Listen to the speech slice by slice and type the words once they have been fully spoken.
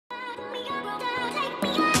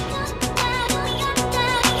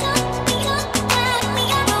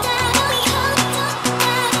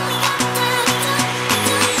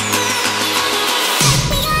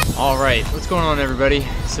Alright, what's going on everybody?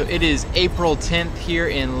 So it is April 10th here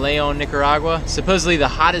in León, Nicaragua. Supposedly the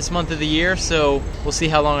hottest month of the year, so we'll see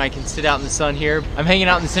how long I can sit out in the sun here. I'm hanging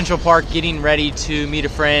out in Central Park getting ready to meet a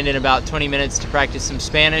friend in about 20 minutes to practice some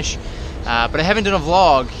Spanish. But I haven't done a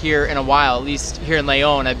vlog here in a while, at least here in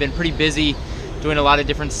León. I've been pretty busy doing a lot of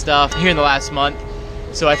different stuff here in the last month.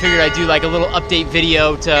 So I figured I'd do like a little update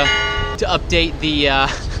video to update the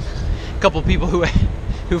couple people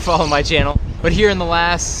who follow my channel. But here in the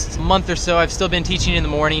last month or so, I've still been teaching in the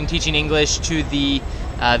morning, teaching English to the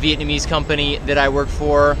Vietnamese company that I work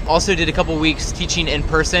for. Also did a couple weeks teaching in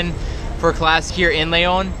person for a class here in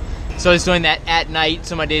León. So I was doing that at night,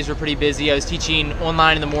 so my days were pretty busy. I was teaching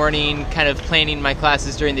online in the morning, kind of planning my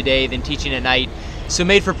classes during the day, then teaching at night. So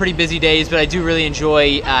made for pretty busy days, but I do really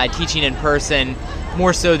enjoy teaching in person,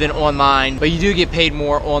 more so than online. But you do get paid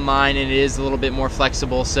more online and it is a little bit more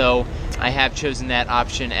flexible, so I have chosen that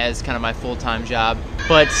option as kind of my full-time job.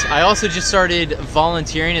 But I also just started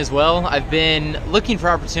volunteering as well. I've been looking for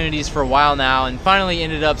opportunities for a while now and finally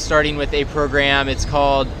ended up starting with a program. It's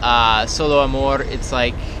called Solo Amor. It's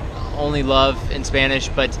like only love in Spanish,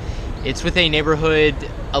 but it's with a neighborhood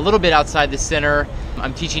a little bit outside the center.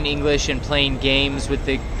 I'm teaching English and playing games with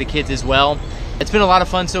the kids as well. It's been a lot of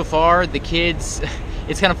fun so far. The kids,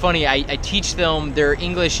 it's kind of funny, I teach them, their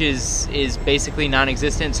English is basically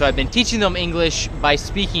non-existent, so I've been teaching them English by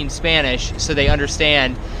speaking Spanish so they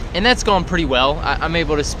understand, and that's gone pretty well. I'm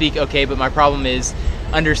able to speak okay, but my problem is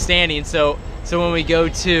understanding, so when we go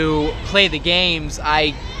to play the games,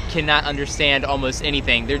 I cannot understand almost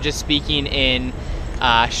anything. They're just speaking in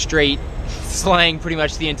straight slang pretty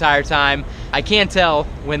much the entire time. I can tell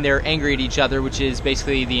when they're angry at each other, which is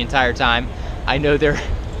basically the entire time. I know they're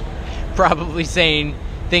probably saying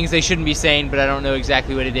things they shouldn't be saying, but I don't know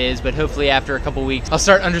exactly what it is. But hopefully after a couple weeks, I'll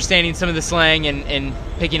start understanding some of the slang and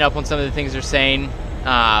picking up on some of the things they're saying.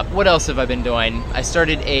 What else have I been doing? I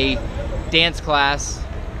started a dance class,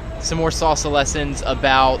 some more salsa lessons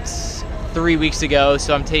about 3 weeks ago.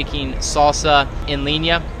 So I'm taking salsa en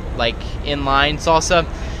línea, like inline salsa.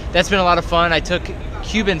 That's been a lot of fun. I took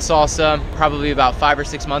Cuban salsa probably about 5 or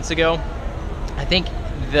 6 months ago. I think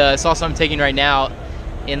the salsa I'm taking right now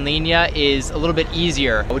in línea is a little bit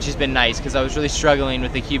easier, which has been nice because I was really struggling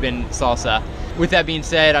with the Cuban salsa. With that being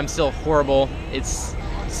said, I'm still horrible. It's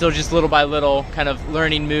still just little by little kind of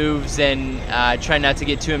learning moves and trying not to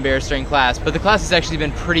get too embarrassed during class. But the class has actually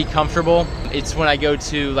been pretty comfortable. It's when I go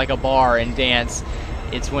to like a bar and dance,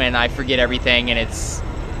 it's when I forget everything and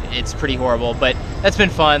it's pretty horrible. But that's been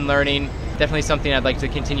fun learning. Definitely something I'd like to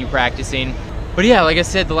continue practicing. But yeah, like I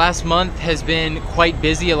said, the last month has been quite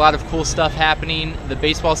busy, a lot of cool stuff happening. The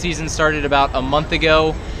baseball season started about a month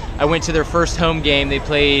ago. I went to their first home game. They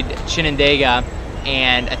played Chinandega,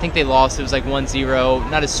 and I think they lost. It was like 1-0.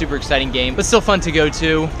 Not a super exciting game, but still fun to go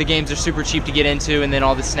to. The games are super cheap to get into, and then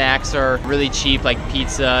all the snacks are really cheap, like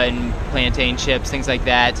pizza and plantain chips, things like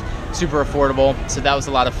that. Super affordable, so that was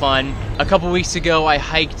a lot of fun. A couple weeks ago, I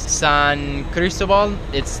hiked San Cristobal.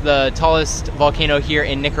 It's the tallest volcano here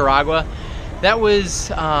in Nicaragua. That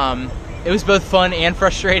was, it was both fun and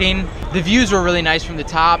frustrating. The views were really nice from the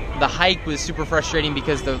top. The hike was super frustrating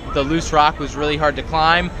because the loose rock was really hard to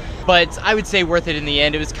climb, but I would say worth it in the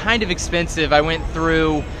end. It was kind of expensive. I went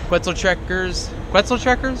through Quetzal Trekkers,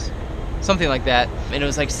 something like that, and it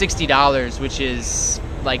was like $60, which is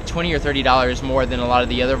like $20 or $30 more than a lot of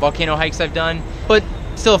the other volcano hikes I've done, but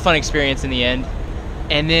still a fun experience in the end.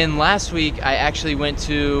 And then last week, I actually went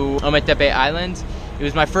to Ometepe Island. It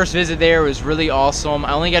was my first visit there. It was really awesome.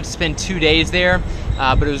 I only got to spend 2 days there,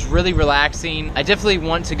 but it was really relaxing. I definitely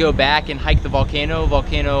want to go back and hike the volcano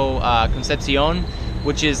Concepcion,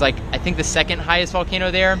 which is like, I think the second highest volcano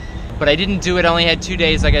there. But I didn't do it. I only had 2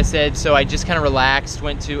 days, like I said, so I just kind of relaxed,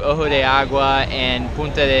 went to Ojo de Agua and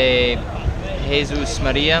Punta de Jesus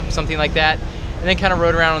Maria, something like that, and then kind of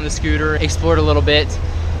rode around on the scooter, explored a little bit.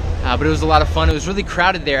 But it was a lot of fun. It was really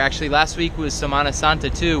crowded there, actually. Last week was Semana Santa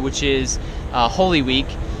too, which is Holy Week,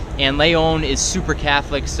 and León is super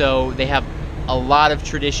Catholic, so they have a lot of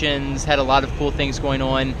traditions, had a lot of cool things going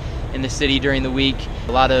on in the city during the week.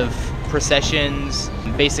 A lot of processions,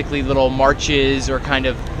 basically little marches or kind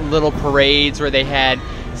of little parades where they had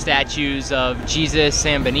statues of Jesus,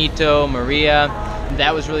 San Benito, Maria.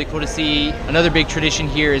 That was really cool to see. Another big tradition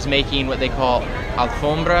here is making what they call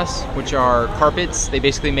alfombras, which are carpets. They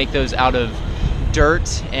basically make those out of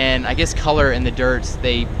dirt and I guess color in the dirt.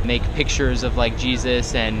 They make pictures of like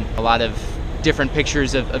Jesus and a lot of different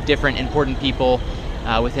pictures of different important people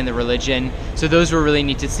within the religion. So those were really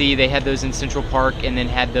neat to see. They had those in Central Park and then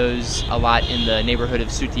had those a lot in the neighborhood of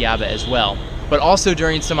Sutiaba as well. But also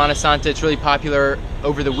during Semana Santa, it's really popular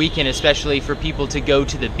over the weekend, especially for people to go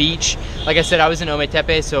to the beach. Like I said, I was in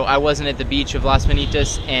Ometepe, so I wasn't at the beach of Las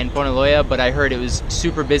Manitas and Ponaloya, but I heard it was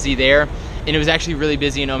super busy there. And it was actually really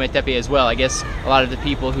busy in Ometepe as well. I guess a lot of the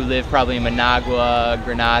people who live probably in Managua,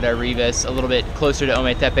 Granada, Rivas, a little bit closer to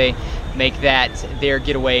Ometepe, make that their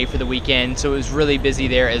getaway for the weekend. So it was really busy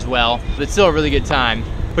there as well, but still a really good time.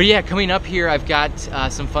 But yeah, coming up here, I've got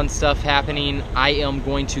some fun stuff happening. I am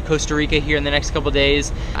going to Costa Rica here in the next couple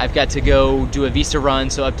days. I've got to go do a visa run,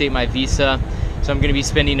 so update my visa. So I'm gonna be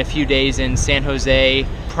spending a few days in San Jose,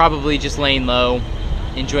 probably just laying low,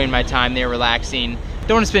 enjoying my time there, relaxing.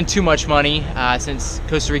 Don't want to spend too much money since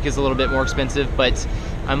Costa Rica is a little bit more expensive, but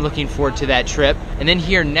I'm looking forward to that trip. And then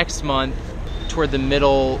here next month, toward the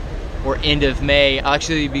middle or end of May, I'll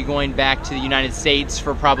actually be going back to the United States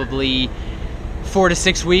for probably 4 to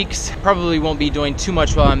 6 weeks. Probably won't be doing too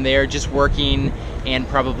much while I'm there, just working and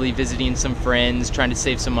probably visiting some friends, trying to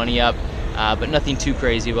save some money up, but nothing too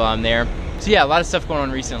crazy while I'm there. So yeah, a lot of stuff going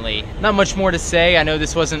on recently. Not much more to say. I know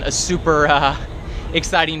this wasn't a super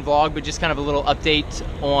exciting vlog, but just kind of a little update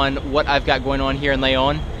on what I've got going on here in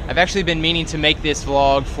Leon. I've actually been meaning to make this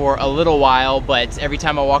vlog for a little while, but every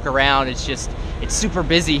time I walk around, it's super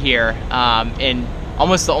busy here. And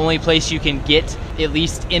almost the only place you can get, at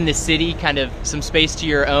least in the city, kind of some space to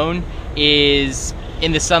your own is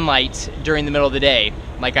in the sunlight during the middle of the day,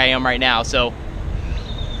 like I am right now. So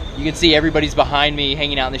you can see everybody's behind me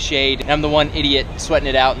hanging out in the shade, and I'm the one idiot sweating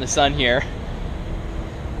it out in the sun here.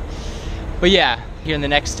 But yeah, here in the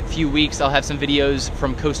next few weeks, I'll have some videos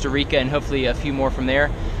from Costa Rica and hopefully a few more from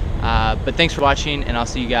there. But thanks for watching, and I'll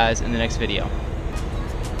see you guys in the next video.